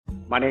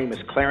My name is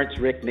Clarence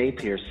Rick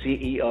Napier,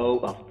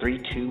 CEO of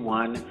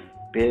 321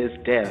 Biz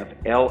Dev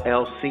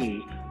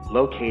LLC,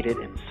 located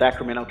in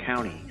Sacramento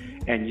County,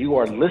 and you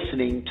are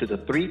listening to the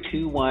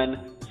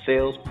 321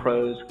 Sales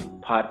Pros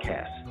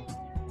podcast.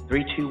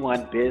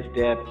 321 Biz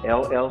Dev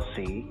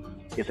LLC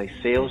is a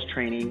sales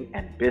training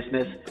and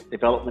business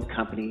development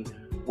company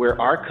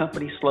where our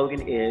company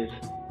slogan is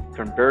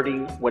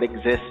converting what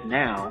exists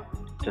now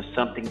to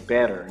something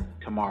better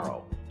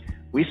tomorrow.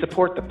 We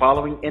support the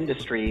following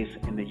industries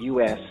in the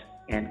U.S.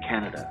 and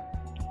Canada: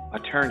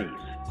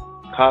 attorneys,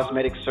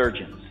 cosmetic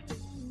surgeons,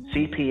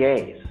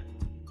 CPAs,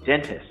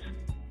 dentists,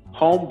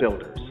 home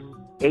builders,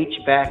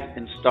 HVAC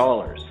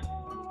installers,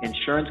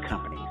 insurance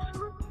companies,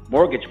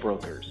 mortgage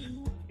brokers,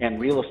 and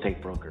real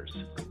estate brokers.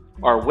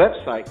 Our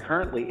website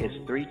currently is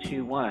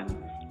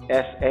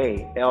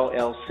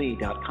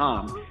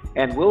 321sallc.com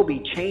and will be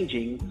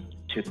changing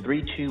to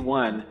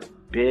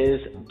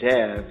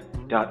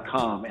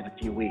 321bizdev.com in a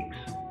few weeks.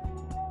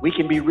 We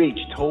can be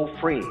reached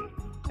toll-free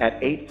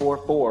at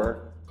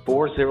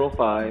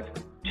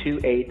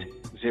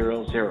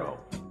 844-405-2800.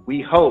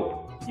 We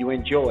hope you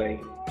enjoy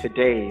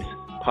today's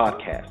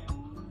podcast.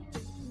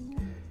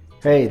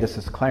 Hey, this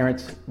is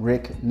Clarence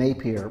Rick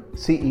Napier,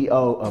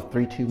 CEO of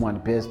 321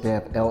 Biz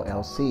Dev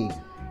LLC,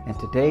 and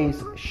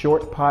today's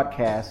short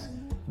podcast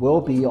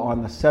will be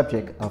on the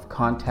subject of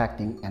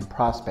contacting and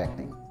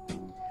prospecting.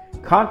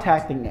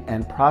 Contacting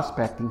and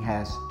prospecting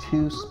has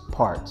two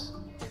parts.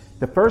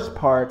 The first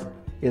part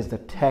is the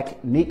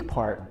technique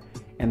part,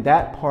 and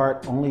that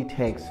part only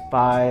takes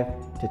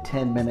 5 to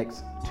 10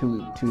 minutes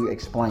to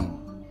explain.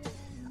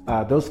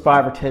 Those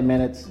 5 or 10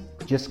 minutes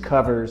just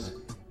covers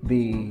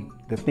the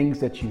things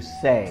that you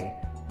say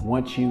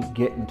once you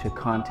get into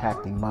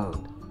contacting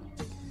mode.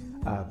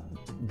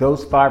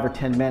 Those 5 or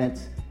 10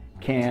 minutes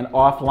can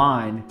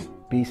offline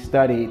be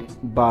studied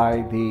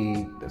by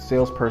the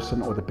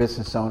salesperson or the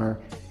business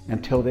owner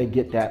until they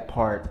get that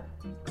part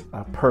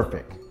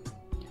perfect.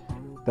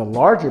 The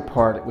larger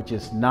part, which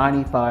is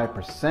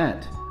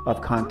 95% of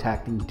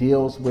contacting,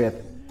 deals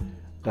with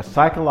the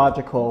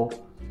psychological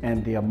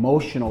and the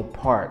emotional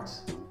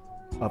parts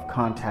of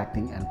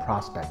contacting and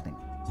prospecting.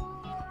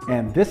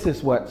 And this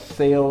is what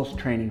sales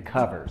training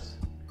covers.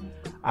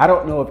 I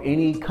don't know of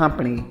any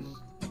company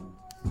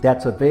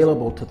that's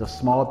available to the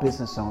small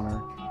business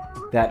owner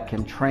that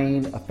can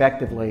train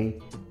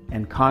effectively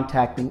in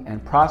contacting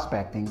and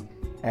prospecting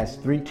as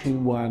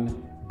 321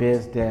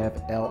 Biz Dev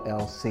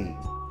LLC.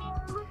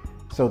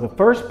 So the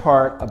first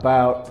part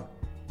about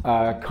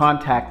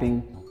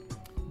contacting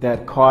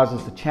that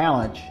causes the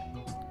challenge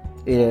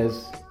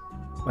is,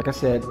 like I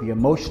said, the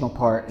emotional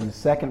part, and the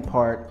second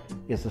part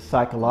is the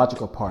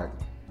psychological part.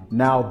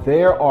 Now,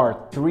 there are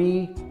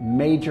 3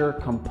 major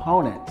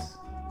components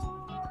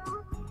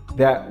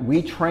that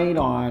we train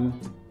on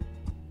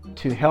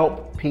to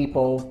help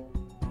people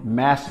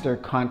master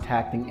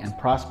contacting and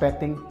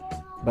prospecting,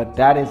 but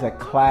that is a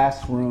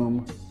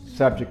classroom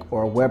subject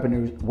or a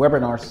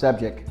webinar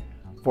subject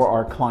for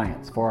our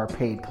clients, for our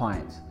paid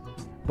clients.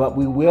 But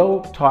we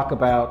will talk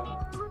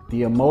about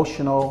the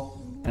emotional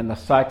and the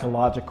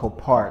psychological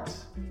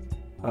parts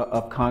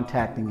of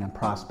contacting and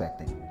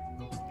prospecting.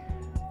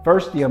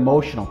 First, the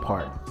emotional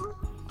part.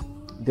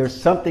 There's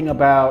something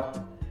about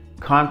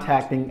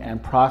contacting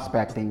and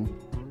prospecting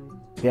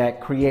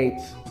that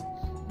creates,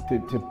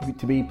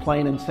 to be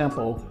plain and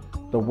simple,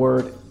 the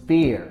word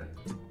fear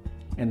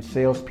in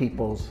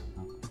salespeople's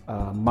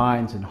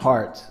minds and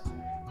hearts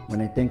when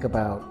they think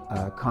about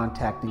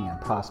contacting and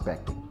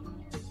prospecting.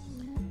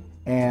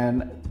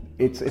 And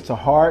it's a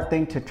hard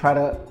thing to try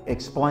to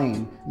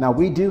explain. Now,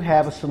 we do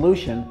have a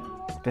solution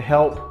to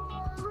help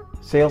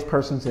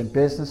salespersons and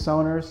business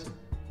owners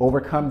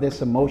overcome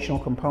this emotional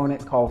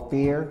component called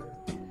fear.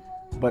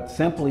 But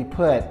simply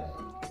put,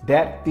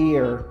 that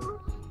fear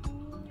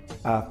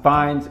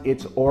finds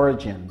its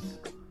origins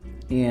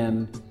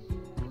in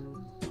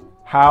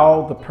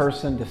how the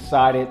person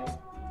decided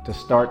to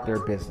start their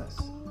business,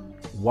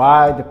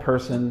 why the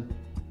person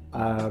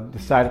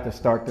decided to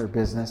start their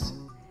business,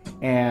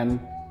 and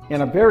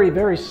in a very,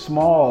 very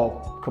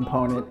small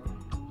component,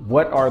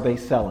 what are they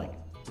selling?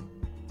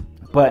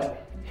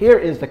 But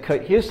here's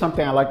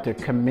something I like to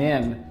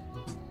commend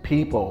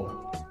people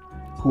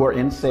who are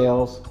in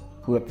sales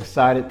who have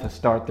decided to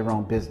start their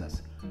own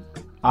business.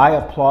 I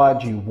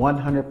applaud you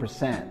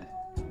 100%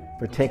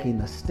 for taking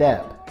the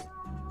step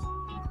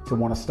to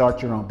want to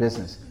start your own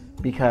business,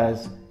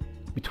 because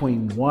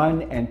between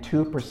 1 and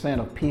 2%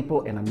 of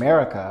people in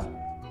America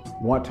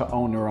want to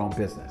own their own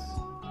business.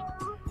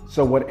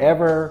 So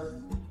whatever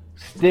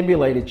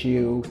stimulated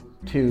you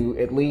to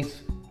at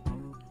least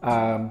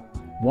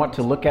want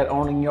to look at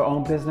owning your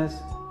own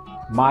business,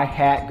 my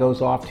hat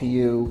goes off to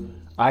you.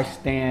 I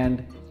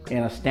stand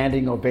in a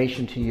standing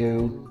ovation to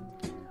you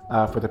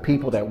for the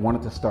people that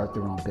wanted to start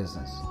their own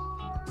business.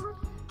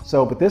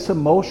 So, but this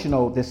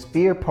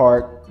fear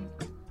part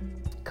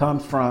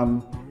comes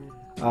from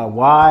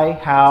why,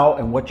 how,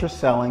 and what you're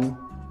selling.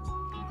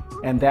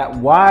 And that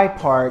why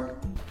part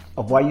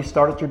of why you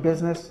started your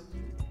business,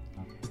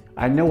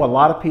 I know a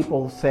lot of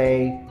people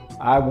say,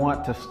 I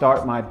want to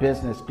start my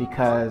business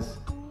because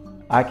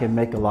I can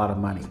make a lot of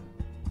money.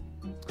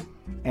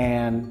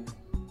 And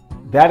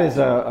that is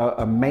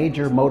a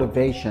major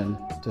motivation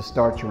to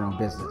start your own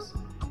business.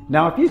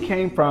 Now, if you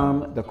came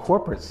from the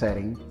corporate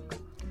setting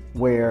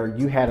where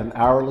you had an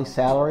hourly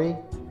salary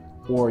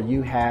or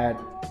you had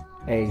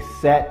a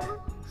set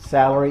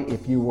salary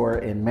if you were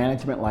in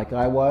management like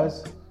I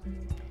was,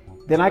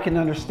 then I can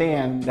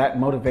understand that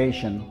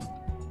motivation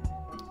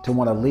to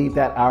want to leave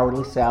that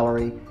hourly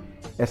salary,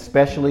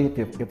 especially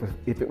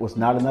if it was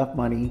not enough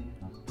money,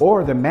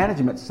 or the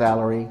management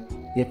salary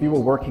if you were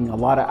working a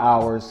lot of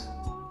hours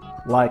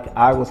like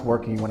I was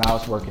working when I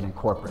was working in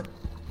corporate.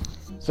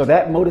 So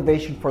that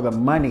motivation for the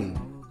money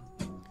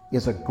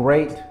is a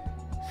great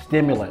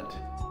stimulant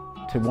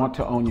to want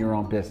to own your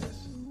own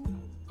business.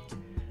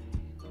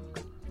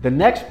 The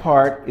next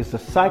part is the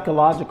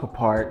psychological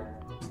part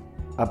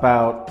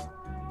about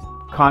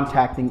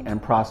contacting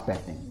and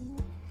prospecting.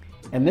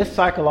 And this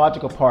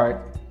psychological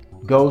part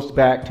goes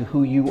back to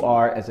who you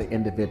are as an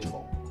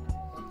individual.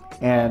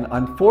 And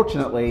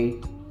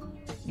unfortunately,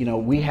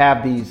 we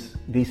have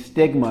these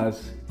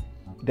stigmas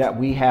that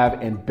we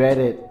have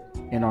embedded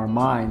in our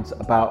minds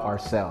about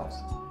ourselves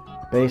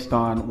based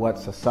on what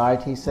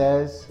society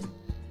says,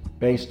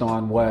 based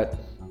on what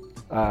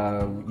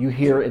you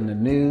hear in the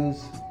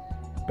news,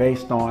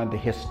 based on the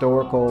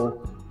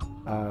historical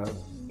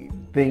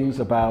things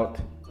about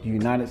the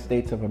United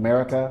States of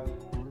America.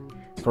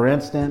 For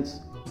instance,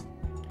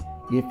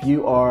 if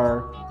you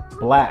are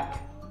black,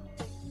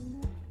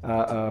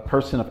 a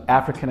person of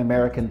African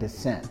American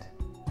descent,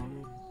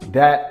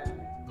 that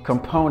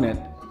component,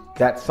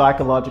 that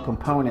psychological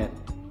component,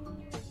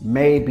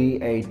 may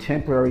be a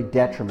temporary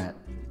detriment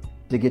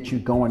to get you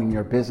going in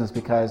your business,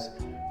 because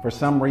for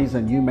some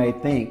reason you may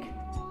think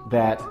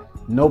that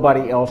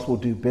nobody else will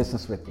do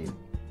business with you.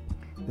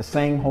 The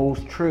same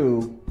holds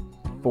true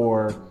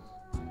for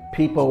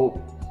people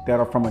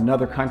that are from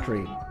another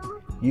country.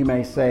 You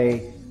may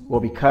say, well,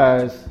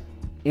 because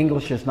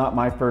English is not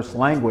my first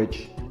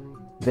language,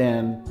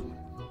 then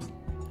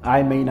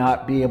I may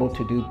not be able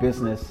to do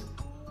business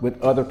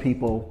with other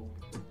people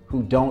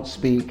who don't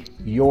speak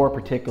your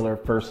particular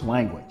first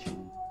language.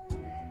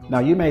 Now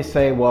you may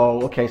say,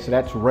 well, okay, so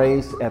that's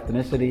race,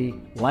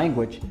 ethnicity,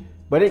 language,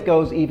 but it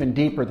goes even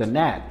deeper than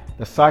that.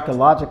 The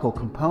psychological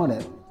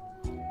component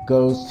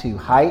goes to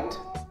height,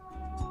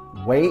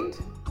 weight,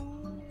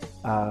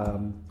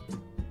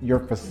 your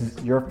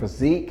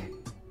physique,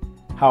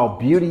 how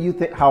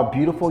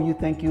beautiful you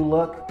think you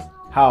look,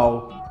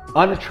 how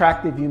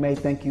unattractive you may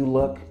think you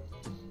look,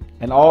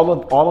 and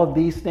all of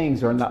these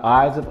things are in the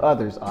eyes of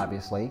others.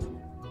 Obviously,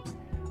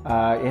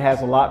 it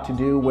has a lot to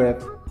do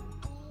with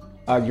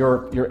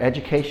your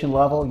education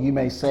level. You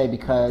may say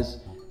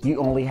because you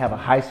only have a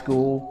high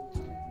school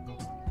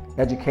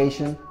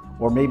education,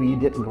 or maybe you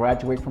didn't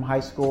graduate from high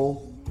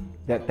school,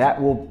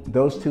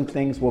 those two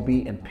things will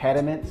be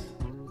impediments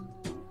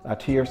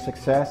to your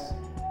success.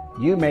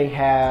 You may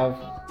have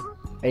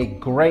a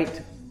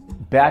great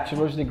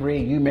bachelor's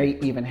degree. You may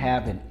even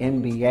have an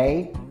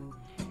MBA,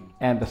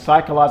 and the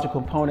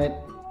psychological component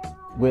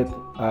with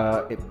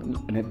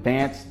an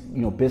advanced,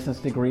 business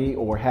degree,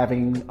 or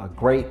having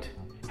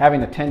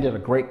attended a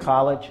great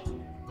college,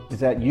 is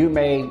that you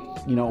may,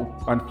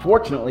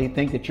 unfortunately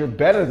think that you're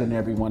better than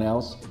everyone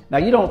else. Now,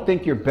 you don't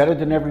think you're better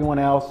than everyone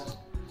else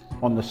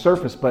on the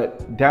surface,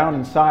 but down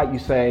inside you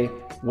say,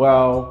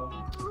 well,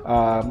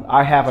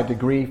 I have a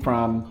degree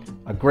from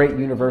a great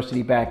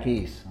university back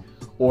east,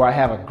 or I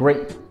have a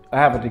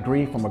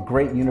degree from a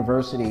great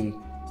university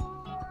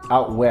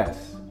out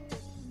west,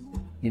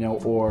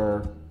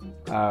 or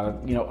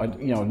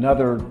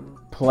another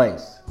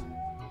place.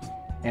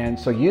 And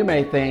so you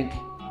may think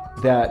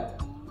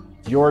that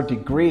your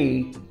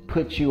degree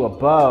puts you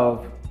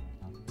above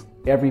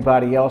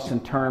everybody else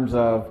in terms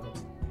of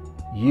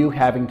you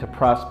having to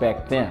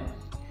prospect them.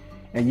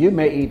 And you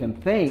may even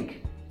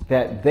think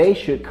that they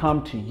should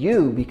come to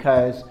you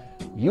because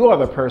you are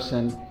the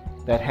person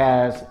that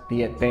has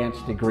the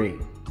advanced degree,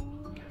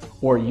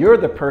 or you're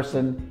the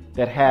person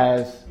that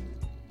has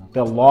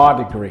the law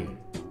degree,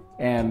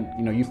 and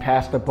you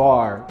passed the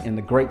bar in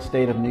the great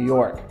state of New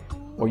York,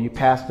 or you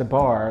passed the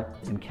bar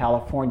in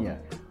California,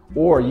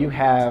 or you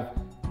went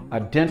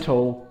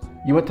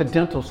to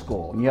dental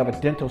school and you have a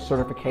dental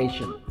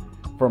certification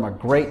from a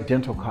great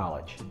dental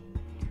college.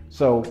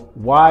 So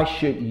why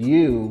should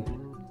you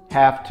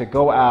have to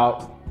go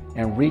out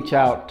and reach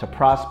out to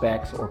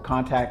prospects or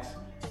contacts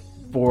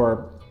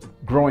for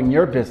growing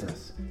your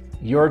business?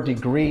 Your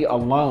degree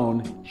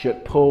alone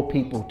should pull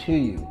people to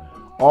you.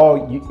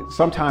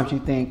 Sometimes you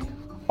think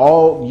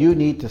all you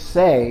need to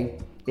say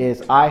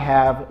is, I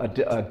have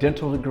a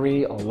dental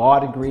degree, a law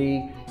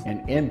degree,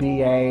 an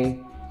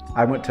MBA.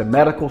 I went to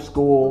medical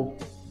school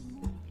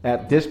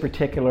at this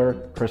particular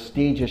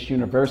prestigious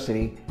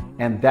university,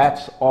 and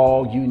that's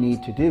all you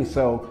need to do.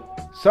 So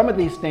some of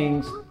these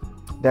things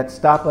that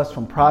stop us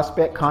from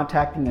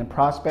contacting and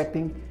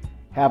prospecting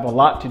have a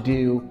lot to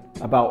do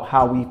about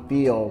how we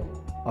feel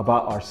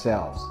about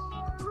ourselves.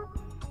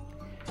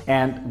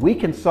 And we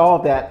can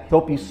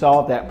help you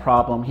solve that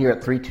problem here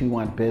at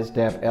 321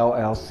 BizDev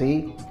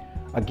LLC.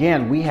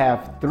 Again, we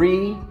have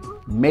 3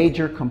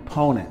 major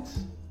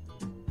components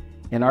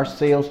in our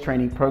sales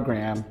training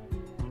program,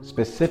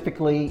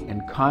 specifically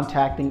in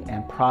contacting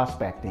and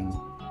prospecting,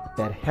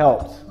 that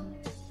helps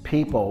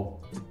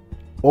people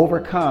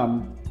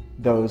overcome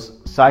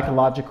those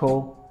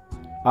psychological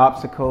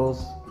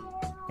obstacles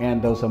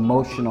and those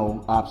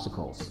emotional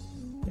obstacles.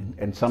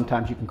 And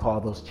sometimes you can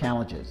call those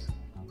challenges.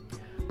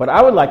 But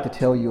I would like to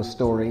tell you a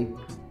story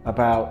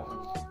about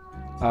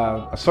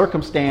a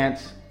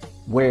circumstance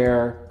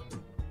where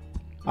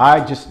I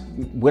just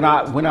went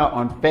out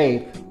on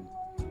faith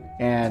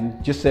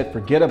and just said,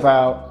 forget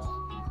about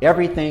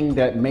everything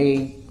that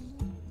may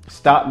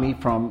stop me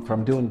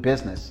from doing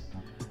business.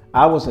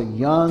 I was a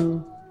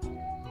young,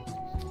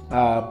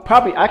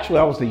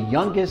 I was the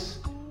youngest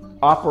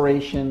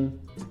operation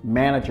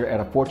manager at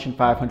a Fortune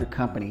 500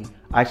 company.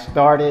 I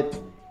started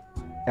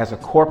as a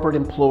corporate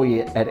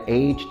employee at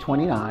age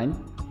 29,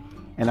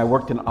 and I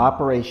worked in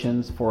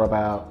operations for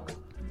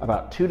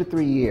about 2 to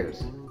 3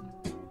 years.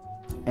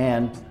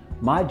 And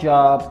my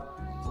job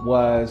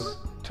was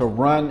to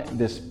run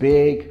this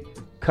big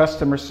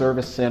customer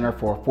service center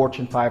for a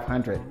Fortune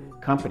 500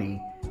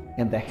 company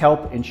in the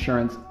health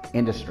insurance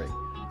industry.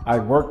 I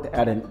worked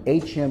at an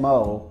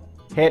HMO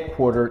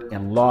headquartered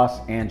in Los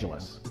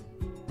Angeles.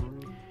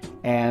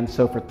 And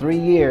so for 3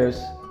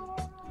 years,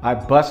 I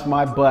bust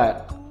my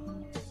butt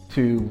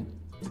to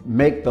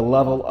make the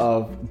level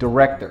of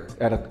director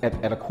at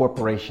a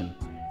corporation.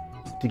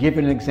 To give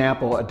you an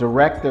example, a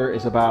director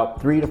is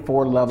about 3 to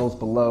 4 levels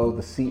below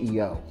the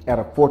CEO at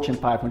a Fortune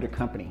 500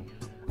 company.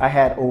 I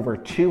had over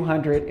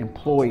 200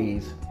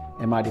 employees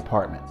in my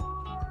department.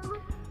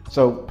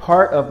 So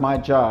part of my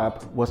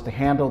job was to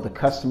handle the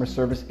customer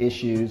service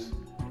issues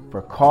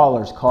for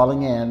callers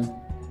calling in.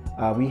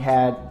 We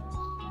had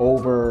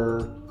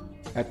over,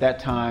 at that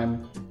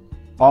time,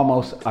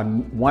 almost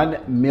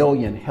 1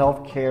 million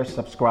healthcare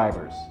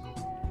subscribers,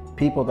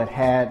 people that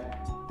had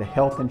the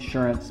health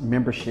insurance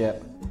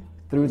membership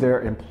through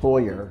their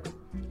employer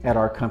at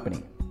our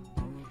company.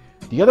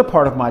 The other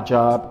part of my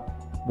job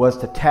was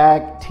to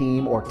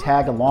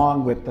tag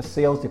along with the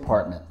sales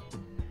department.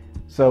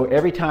 So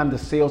every time the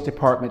sales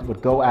department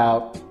would go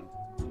out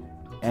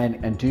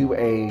and do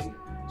a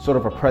sort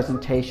of a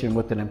presentation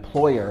with an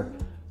employer,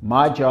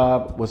 my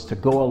job was to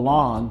go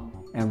along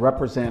and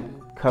represent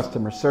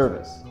customer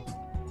service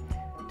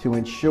to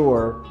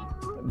ensure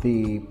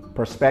the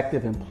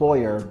prospective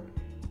employer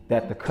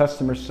that the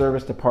customer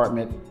service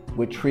department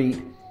would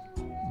treat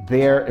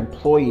their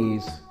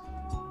employees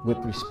with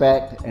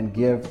respect and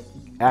give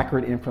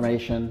accurate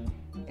information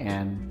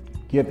and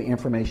give the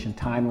information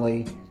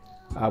timely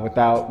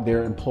without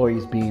their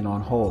employees being on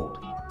hold.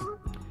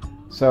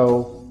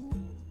 So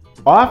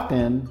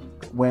often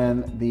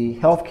when the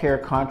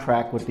healthcare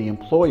contract with the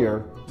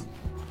employer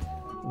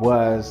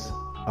was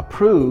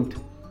approved,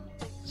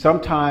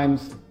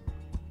 sometimes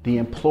the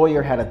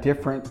employer had a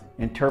different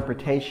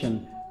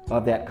interpretation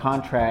of that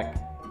contract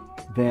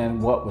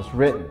than what was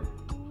written.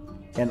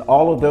 And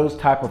all of those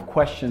type of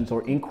questions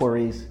or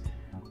inquiries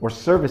or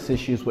service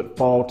issues would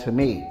fall to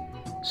me.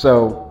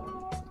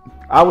 So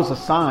I was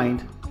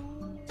assigned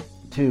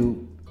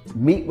to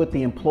meet with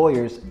the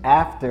employers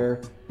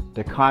after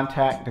the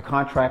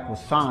contract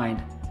was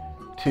signed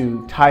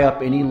to tie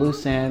up any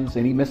loose ends,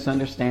 any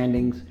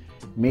misunderstandings,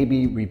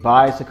 maybe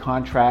revise the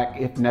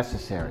contract if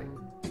necessary.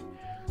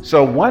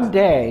 So one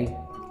day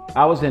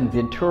I was in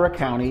Ventura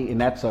County,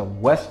 and that's a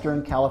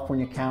Western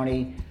California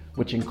county,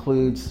 which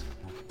includes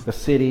the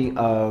city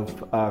of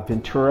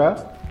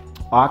Ventura,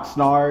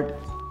 Oxnard,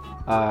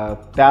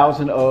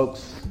 Thousand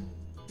Oaks,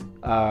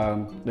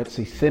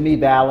 Simi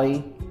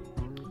Valley,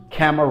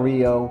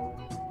 Camarillo,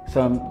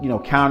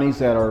 some counties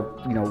that are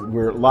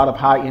where a lot of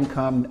high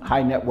income,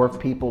 high net worth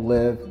people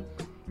live,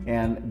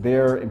 and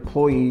their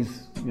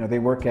employees they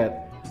work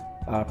at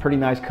pretty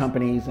nice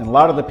companies, and a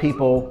lot of the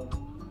people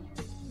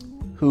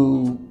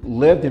who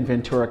lived in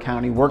Ventura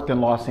County worked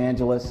in Los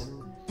Angeles,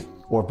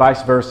 or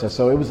vice versa.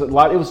 So it was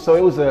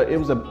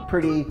a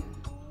pretty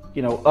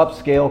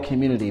upscale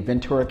community.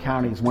 Ventura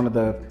County is one of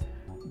the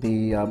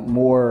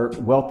more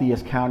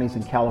wealthiest counties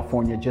in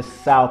California,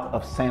 just south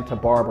of Santa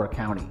Barbara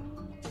County.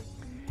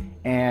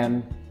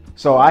 And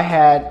so I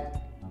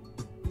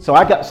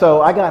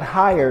got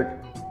hired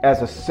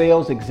as a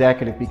sales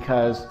executive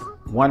because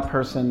one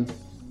person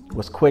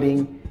was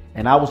quitting,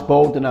 and I was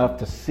bold enough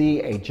to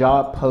see a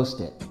job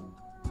posted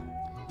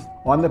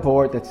on the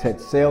board that said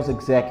sales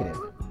executive.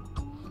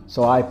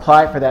 So I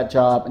applied for that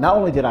job. Not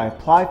only did I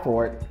apply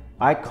for it,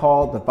 I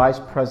called the vice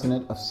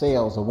president of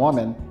sales, a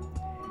woman,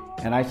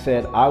 and I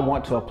said, I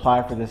want to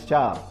apply for this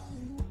job.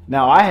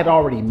 Now, I had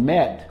already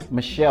met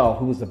Michelle,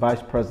 who was the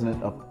vice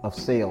president of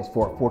sales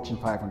for a Fortune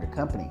 500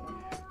 company.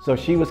 So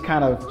she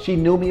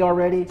knew me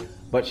already,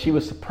 but she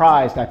was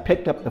surprised. I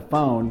picked up the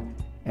phone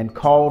and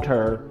called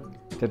her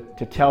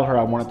to tell her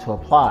I wanted to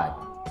apply.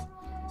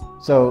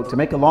 So to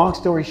make a long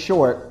story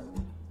short,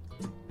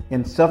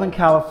 in Southern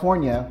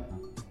California,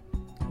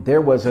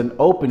 there was an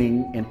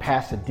opening in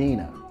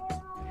Pasadena.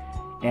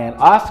 And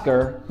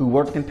Oscar, who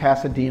worked in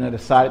Pasadena,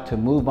 decided to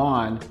move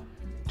on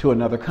to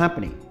another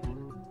company.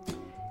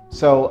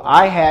 So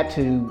I had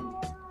to,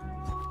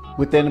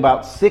 within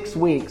about 6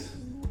 weeks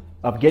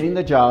of getting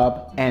the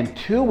job and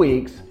 2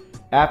 weeks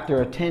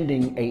after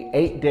attending a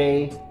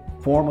 8-day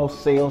formal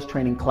sales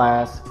training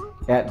class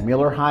at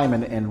Miller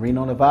Hyman in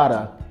Reno,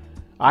 Nevada,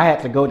 I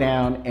had to go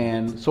down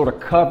and sort of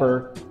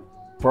cover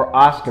for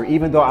Oscar,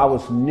 even though I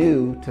was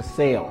new to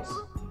sales.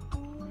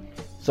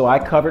 So I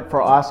covered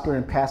for Oscar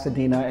in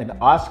Pasadena, and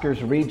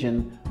Oscar's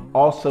region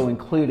also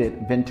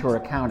included Ventura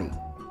County.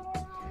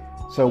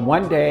 So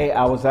one day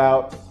I was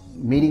out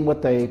meeting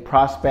with a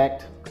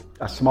prospect,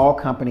 a small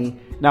company.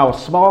 Now a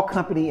small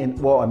company,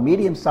 a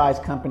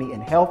medium-sized company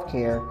in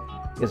healthcare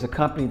is a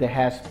company that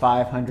has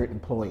 500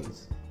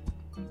 employees.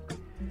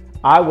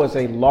 I was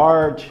a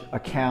large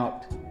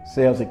account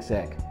sales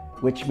exec,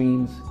 which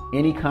means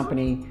any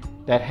company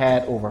that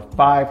had over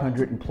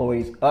 500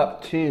 employees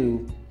up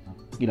to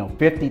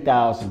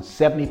 50,000,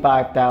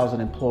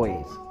 75,000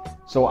 employees.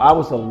 So I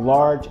was a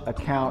large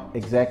account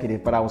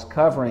executive, but I was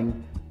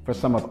covering for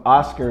some of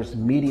Oscar's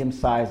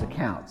medium-sized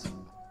accounts.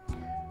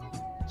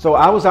 So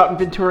I was out in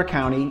Ventura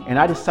County and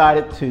I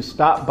decided to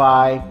stop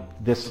by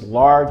this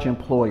large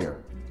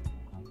employer.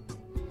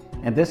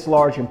 And this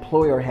large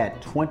employer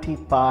had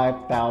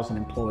 25,000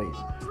 employees.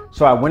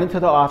 So I went into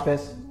the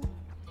office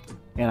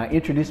and I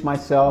introduced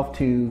myself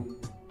to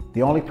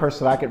the only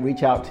person I could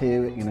reach out to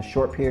in a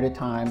short period of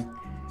time.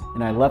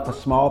 And I left a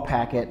small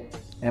packet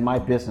and my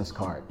business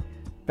card.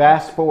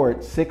 Fast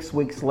forward 6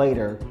 weeks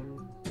later,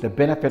 the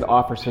benefit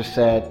officer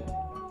said,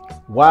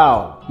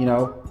 wow,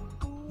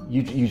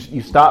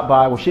 you stopped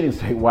by. Well, she didn't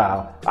say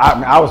wow.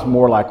 I was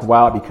more like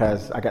wow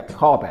because I got the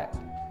call back.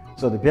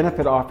 So the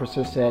benefit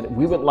officer said,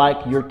 we would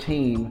like your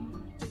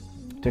team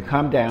to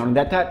come down. And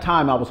at that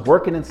time I was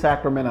working in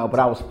Sacramento, but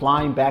I was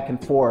flying back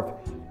and forth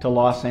to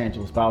Los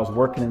Angeles, but I was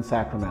working in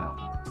Sacramento.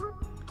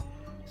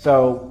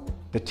 So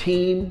the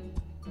team,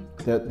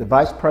 the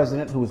vice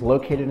president who was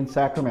located in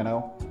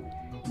Sacramento,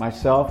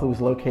 myself who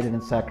was located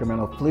in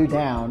Sacramento, flew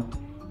down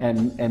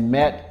and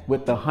met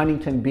with the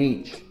Huntington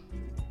Beach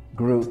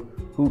group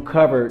who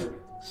covered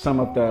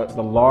some of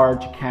the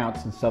large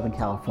accounts in Southern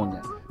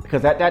California.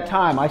 Because at that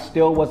time I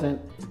still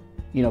wasn't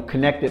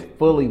connected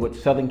fully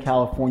with Southern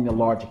California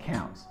large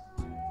accounts.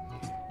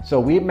 So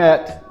we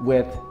met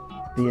with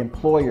the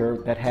employer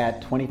that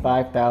had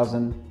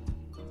 25,000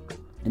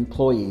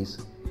 employees.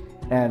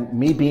 And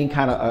me being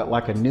kind of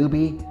like a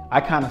newbie,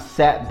 I kind of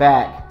sat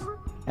back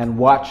and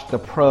watched the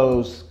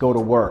pros go to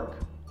work.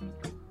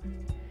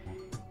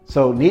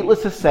 So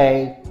needless to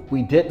say,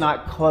 we did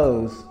not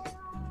close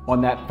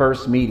on that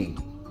first meeting.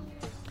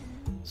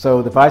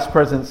 So the vice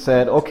president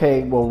said,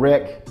 okay, well,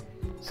 Rick,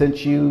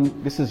 since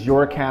this is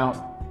your account,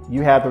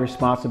 you have the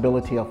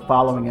responsibility of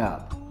following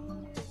up.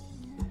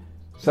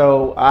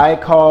 So I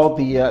called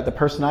the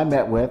person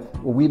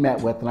we met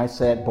with, and I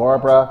said,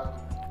 Barbara,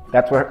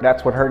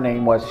 that's what her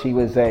name was. She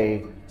was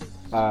a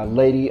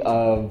lady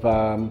of,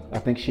 I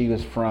think she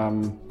was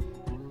from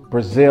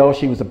Brazil.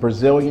 She was a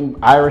Brazilian,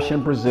 Irish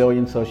and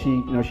Brazilian. So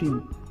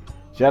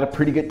she had a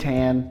pretty good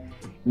tan.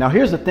 Now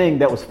here's the thing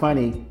that was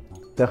funny.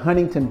 The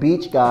Huntington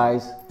Beach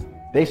guys,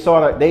 they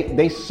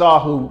saw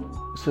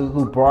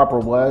who Barbara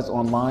was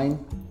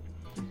online.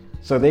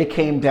 So they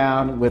came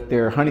down with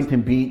their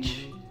Huntington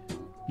Beach,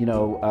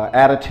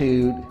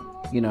 attitude.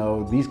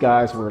 These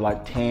guys were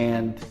like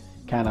tanned,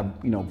 kind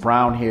of,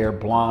 brown hair,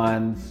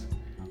 blondes.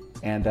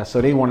 And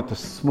so they wanted to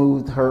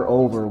smooth her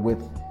over with,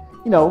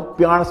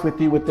 be honest with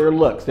you, with their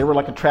looks. They were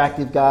like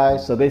attractive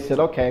guys. So they said,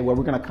 okay, well,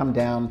 we're going to come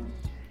down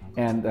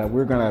and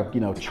we're going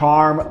to,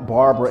 charm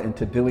Barbara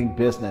into doing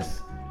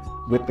business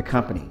with the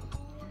company.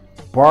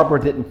 Barbara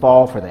didn't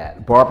fall for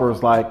that. Barbara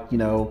was like,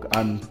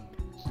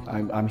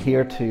 I'm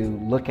here to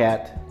look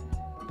at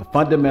the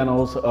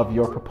fundamentals of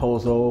your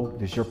proposal.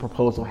 Does your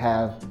proposal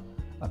have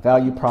a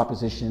value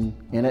proposition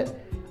in it?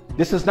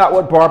 This is not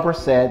what Barbara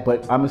said,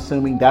 but I'm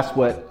assuming that's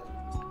what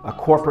a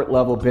corporate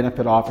level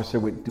benefit officer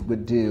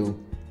would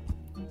do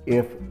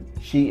if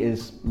she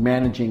is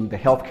managing the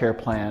healthcare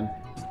plan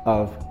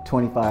of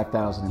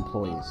 25,000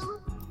 employees.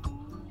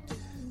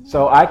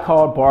 So I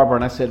called Barbara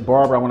and I said,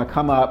 Barbara, I want to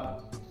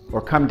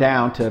come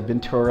down to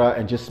Ventura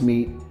and just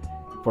meet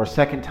for a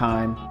second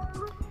time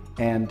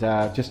and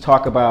just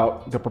talk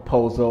about the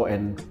proposal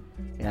and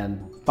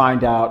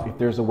find out if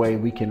there's a way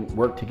we can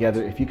work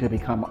together, if you could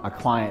become a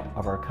client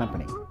of our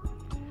company.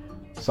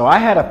 So I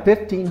had a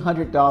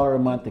 $1,500 a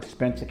month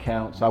expense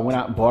account. So I went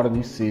out and bought a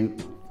new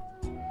suit,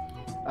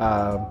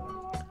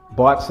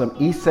 bought some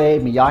Issey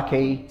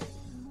Miyake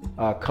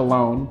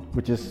cologne,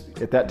 which is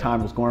at that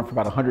time was going for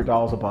about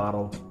 $100 a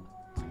bottle.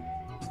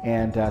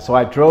 And so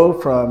I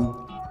drove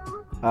from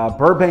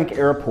Burbank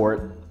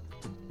Airport,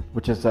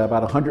 which is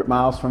about 100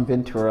 miles from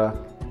Ventura,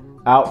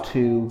 out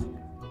to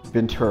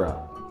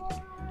Ventura.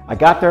 I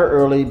got there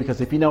early because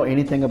if you know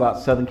anything about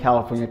Southern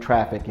California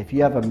traffic, if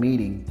you have a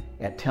meeting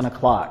at 10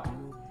 o'clock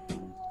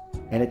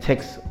and it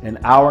takes an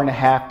hour and a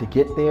half to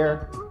get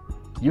there,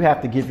 you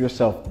have to give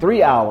yourself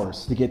 3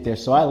 hours to get there.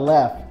 So I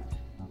left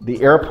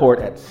the airport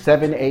at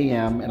 7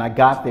 a.m. and I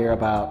got there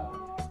about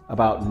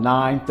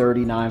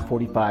 9:30,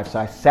 9:45. So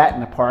I sat in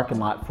the parking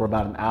lot for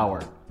about an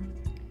hour.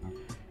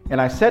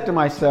 And I said to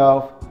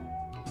myself,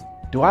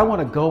 do I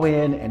want to go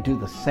in and do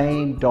the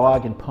same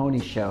dog and pony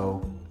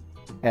show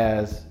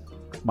as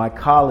my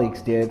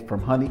colleagues did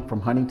from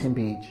Huntington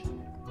Beach?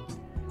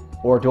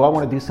 Or do I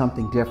want to do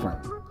something different?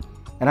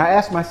 And I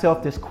asked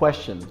myself this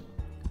question: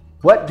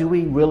 what do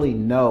we really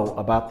know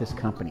about this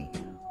company?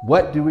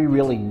 What do we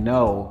really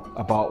know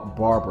about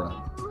Barbara,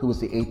 who was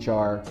the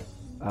HR,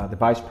 the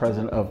vice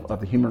president of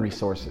the human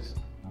resources?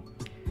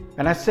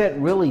 And I said,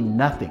 really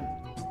nothing.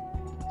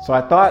 So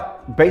I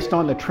thought, based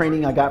on the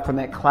training I got from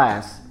that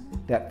class,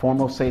 that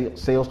formal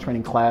sales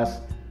training class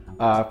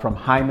from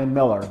Hyman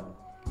Miller,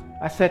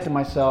 I said to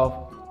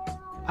myself,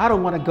 I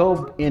don't want to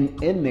go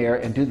in there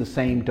and do the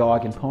same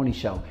dog and pony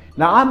show.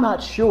 Now, I'm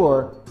not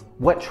sure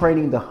what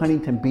training the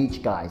Huntington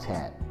Beach guys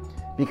had,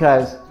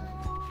 because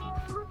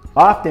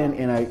often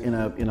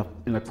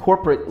in a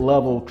corporate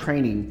level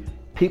training,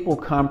 people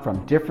come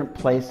from different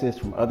places,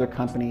 from other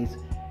companies,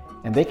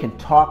 and they can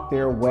talk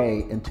their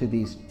way into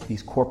these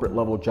corporate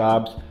level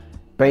jobs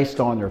based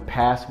on their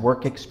past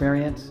work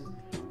experience.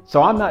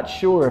 So I'm not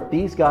sure if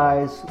these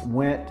guys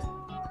went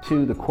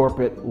to the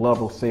corporate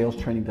level sales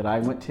training that I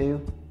went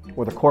to,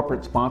 or the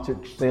corporate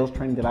sponsored sales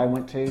training that I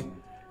went to.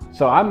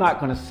 So I'm not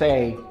going to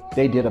say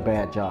they did a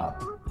bad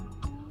job.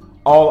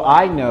 All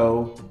I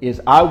know is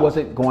I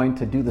wasn't going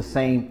to do the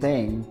same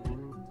thing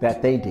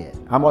that they did.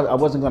 I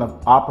wasn't going to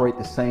operate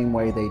the same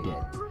way they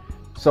did.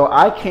 So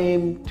I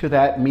came to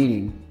that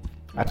meeting.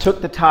 I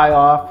took the tie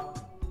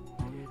off.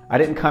 I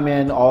didn't come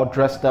in all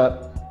dressed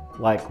up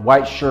like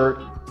white shirt,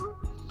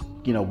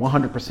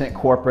 100%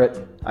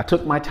 corporate. I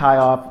took my tie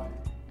off,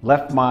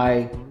 left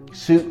my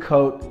suit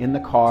coat in the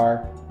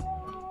car,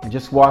 and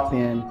just walked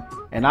in.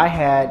 And I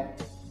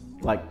had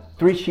like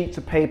 3 sheets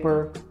of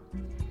paper,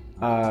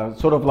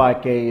 sort of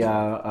like I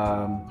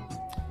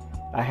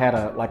had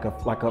a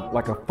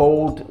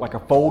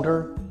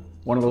folder,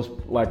 one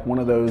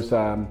of those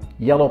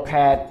yellow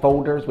pad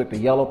folders with the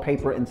yellow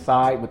paper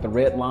inside with the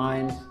red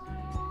lines,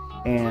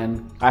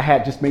 and I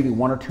had just maybe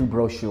 1 or 2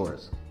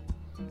 brochures.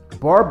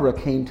 Barbara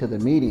came to the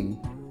meeting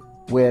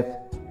with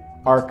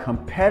our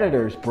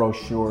competitors'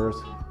 brochures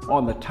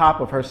on the top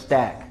of her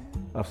stack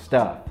of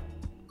stuff.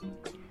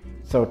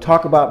 So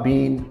talk about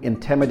being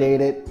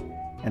intimidated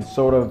and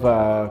sort of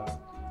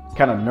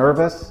kind of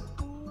nervous.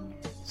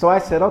 So I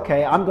said,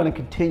 okay, I'm going to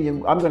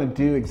continue. I'm going to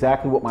do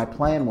exactly what my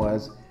plan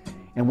was.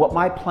 And what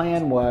my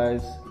plan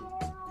was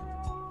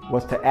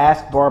to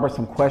ask Barbara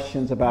some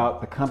questions about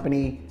the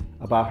company,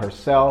 about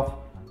herself,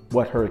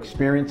 what her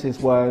experiences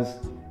was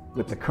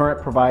with the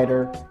current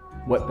provider,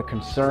 what the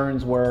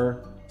concerns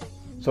were.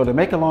 So to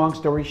make a long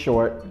story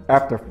short,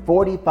 after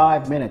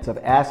 45 minutes of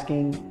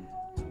asking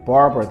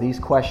Barbara these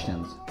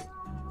questions,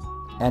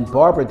 and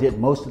Barbara did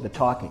most of the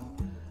talking,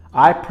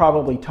 I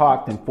probably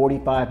talked in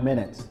 45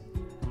 minutes,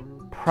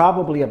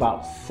 probably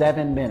about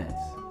 7 minutes,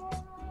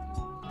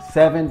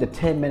 7 to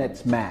 10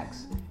 minutes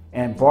max.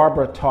 And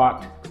Barbara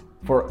talked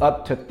for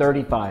up to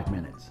 35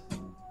 minutes.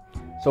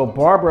 So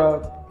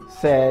Barbara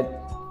said,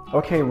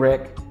 okay,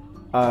 Rick,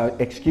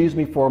 excuse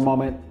me for a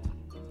moment.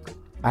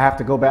 I have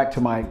to go back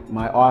to my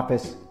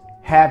office.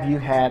 Have you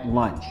had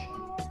lunch?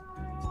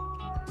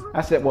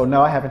 I said, well,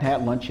 no, I haven't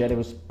had lunch yet. It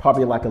was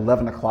probably like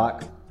 11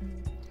 o'clock.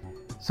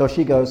 So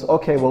she goes,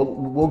 okay, well,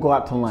 we'll go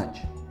out to lunch.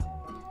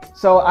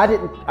 So I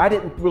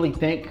didn't really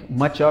think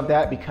much of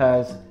that,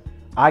 because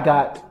I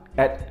got,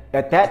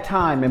 at that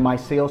time in my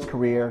sales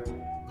career,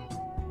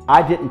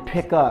 I didn't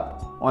pick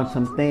up on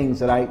some things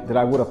that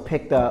I would have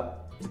picked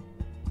up,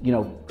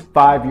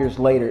 5 years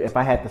later if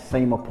I had the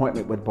same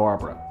appointment with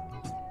Barbara.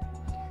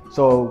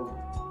 So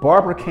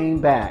Barbara came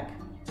back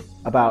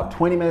about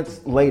 20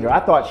 minutes later. I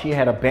thought she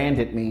had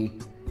abandoned me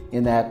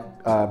in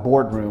that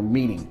boardroom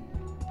meeting.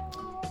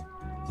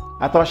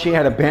 I thought she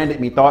had abandoned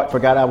me,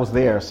 forgot I was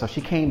there. So she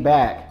came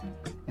back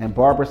and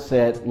Barbara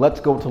said, let's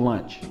go to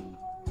lunch.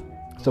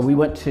 So we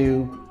went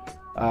to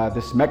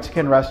this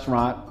Mexican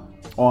restaurant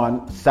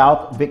on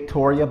South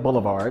Victoria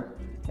Boulevard.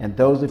 And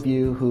those of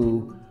you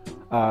who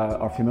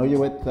are familiar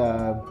with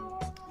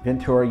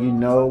Ventura, you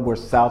know where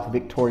South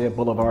Victoria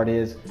Boulevard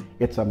is.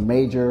 It's a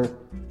major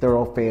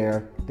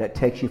thoroughfare that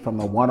takes you from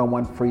the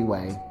 101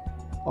 freeway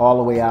all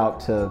the way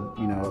out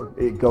to,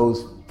 it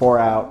goes far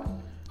out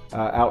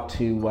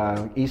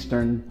to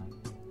eastern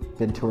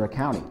Ventura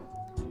County.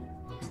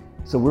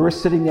 So we were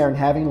sitting there and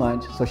having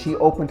lunch. So she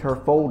opened her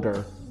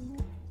folder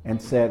and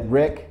said,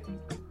 Rick,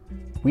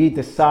 we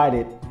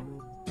decided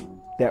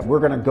that we're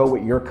going to go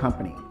with your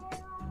company.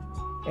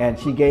 And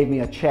she gave me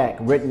a check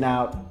written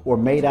out or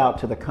made out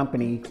to the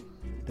company's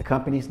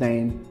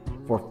name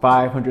for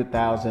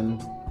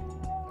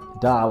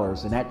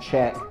 $500,000. And that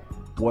check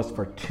was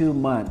for 2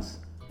 months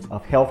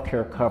of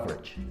healthcare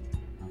coverage.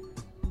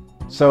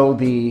 So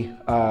the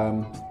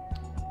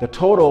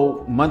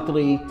total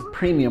monthly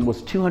premium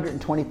was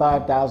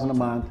 $225,000 a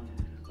month.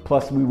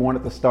 Plus we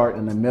wanted to start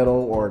in the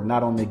middle or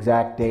not on the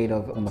exact date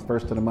on the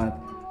first of the month.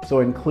 So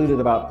it included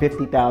about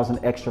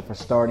 $50,000 extra for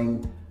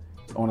starting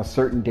on a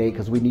certain date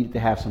because we needed to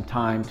have some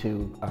time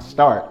to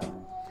start.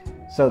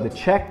 So the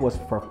check was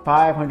for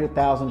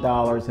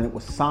 $500,000 and it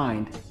was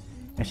signed.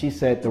 And she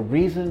said, the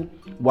reason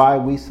why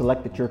we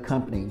selected your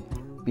company,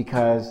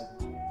 because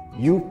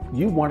you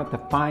wanted to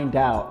find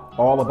out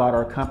all about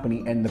our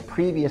company, and the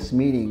previous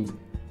meeting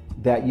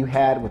that you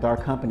had with our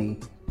company,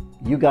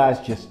 you guys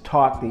just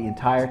talked the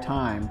entire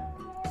time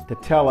to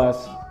tell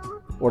us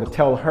or to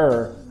tell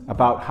her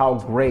about how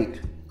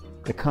great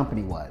the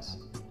company was.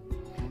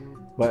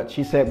 But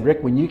she said,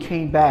 Rick, when you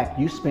came back,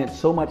 you spent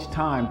so much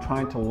time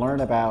trying to learn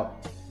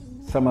about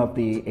some of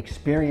the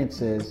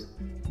experiences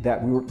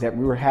that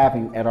we were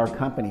having at our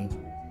company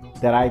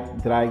that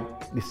I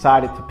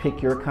decided to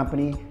pick your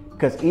company,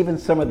 because even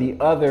some of the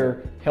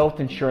other health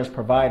insurance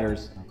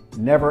providers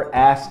never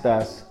asked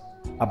us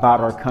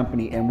about our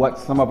company and what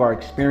some of our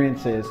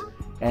experiences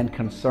and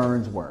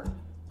concerns were.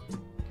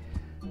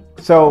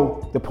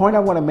 So the point I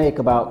want to make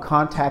about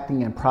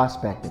contacting and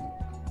prospecting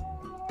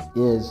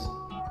is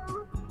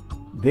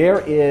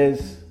there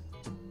is,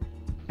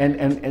 and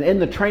in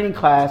the training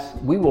class,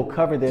 we will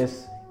cover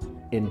this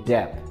in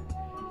depth.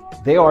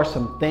 There are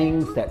some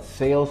things that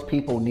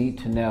salespeople need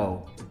to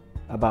know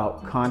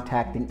about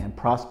contacting and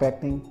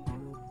prospecting.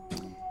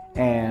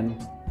 And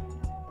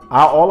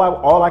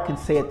all I can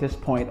say at this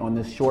point on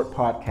this short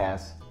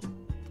podcast,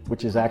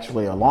 which is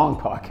actually a long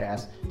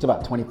podcast, it's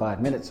about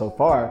 25 minutes so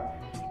far,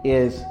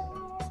 is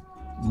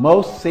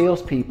most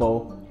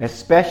salespeople,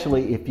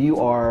 especially if you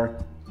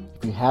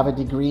have a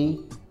degree,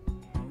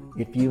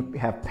 if you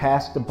have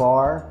passed the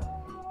bar,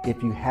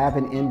 if you have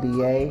an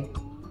MBA,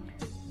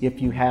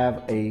 if you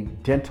have a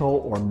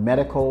dental or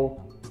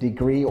medical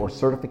degree or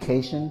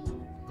certification,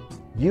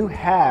 you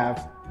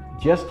have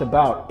just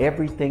about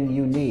everything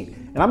you need.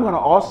 And I'm going to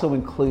also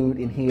include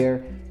in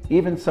here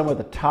even some of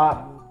the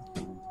top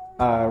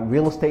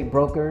real estate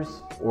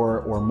brokers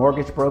or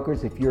mortgage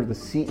brokers. If you're the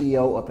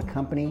CEO of the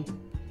company,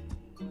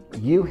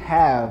 you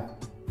have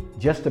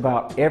just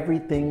about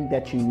everything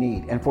that you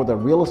need. And for the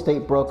real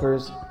estate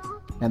brokers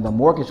and the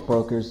mortgage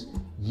brokers,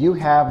 you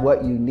have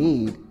what you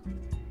need.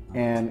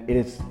 And it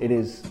is,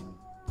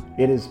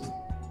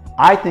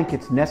 I think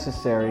it's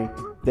necessary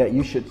that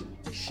you should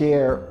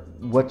share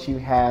what you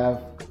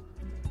have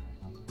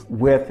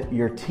with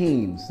your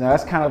teams. Now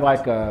that's kind of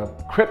like a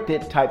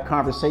cryptid type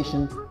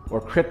conversation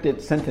or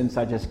cryptid sentence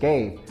I just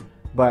gave,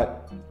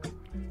 but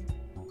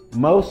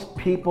most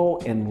people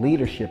in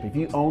leadership, if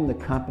you own the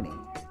company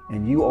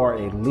and you are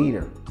a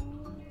leader,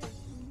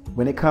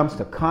 when it comes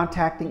to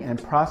contacting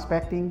and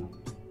prospecting,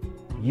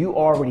 you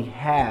already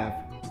have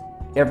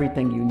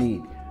everything you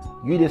need.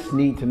 You just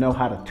need to know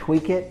how to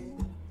tweak it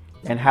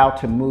and how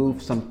to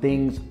move some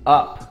things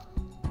up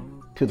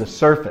to the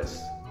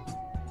surface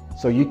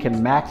so you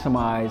can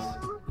maximize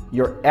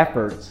your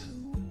efforts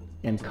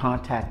in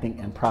contacting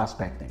and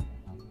prospecting.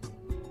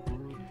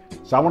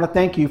 So I want to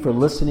thank you for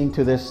listening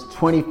to this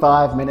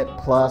 25-minute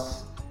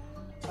plus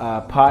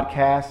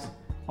podcast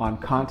on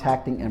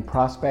contacting and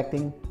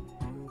prospecting.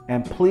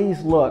 And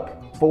please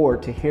look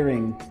forward to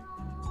hearing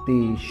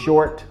the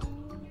short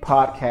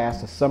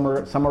podcast, a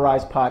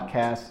summarized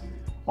podcast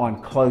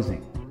on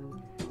closing.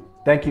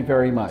 Thank you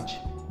very much.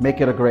 Make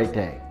it a great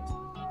day.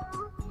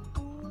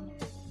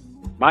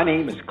 My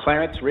name is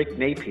Clarence Rick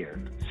Napier,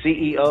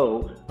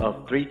 CEO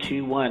of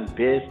 321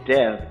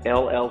 Dev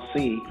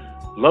LLC,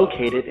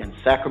 located in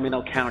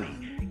Sacramento County,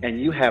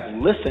 and you have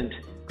listened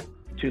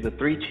to the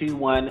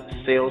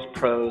 321 Sales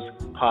Pros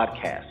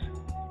podcast.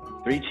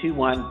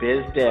 321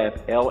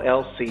 Dev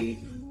LLC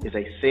is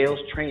a sales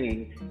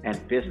training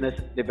and business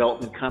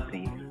development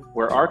company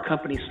where our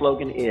company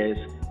slogan is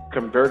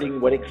converting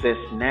what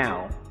exists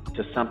now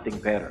to something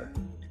better.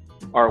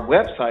 Our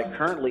website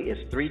currently is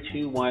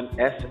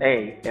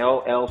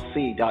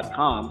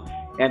 321sallc.com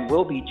and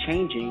will be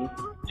changing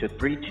to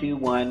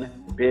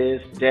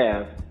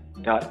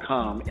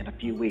 321bizdev.com in a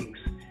few weeks.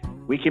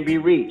 We can be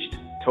reached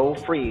toll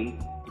free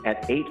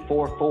at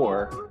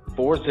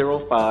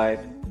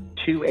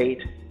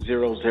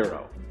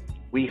 844-405-2800.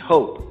 We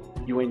hope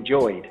you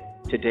enjoyed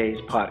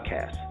today's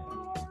podcast.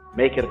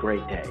 Make it a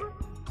great day.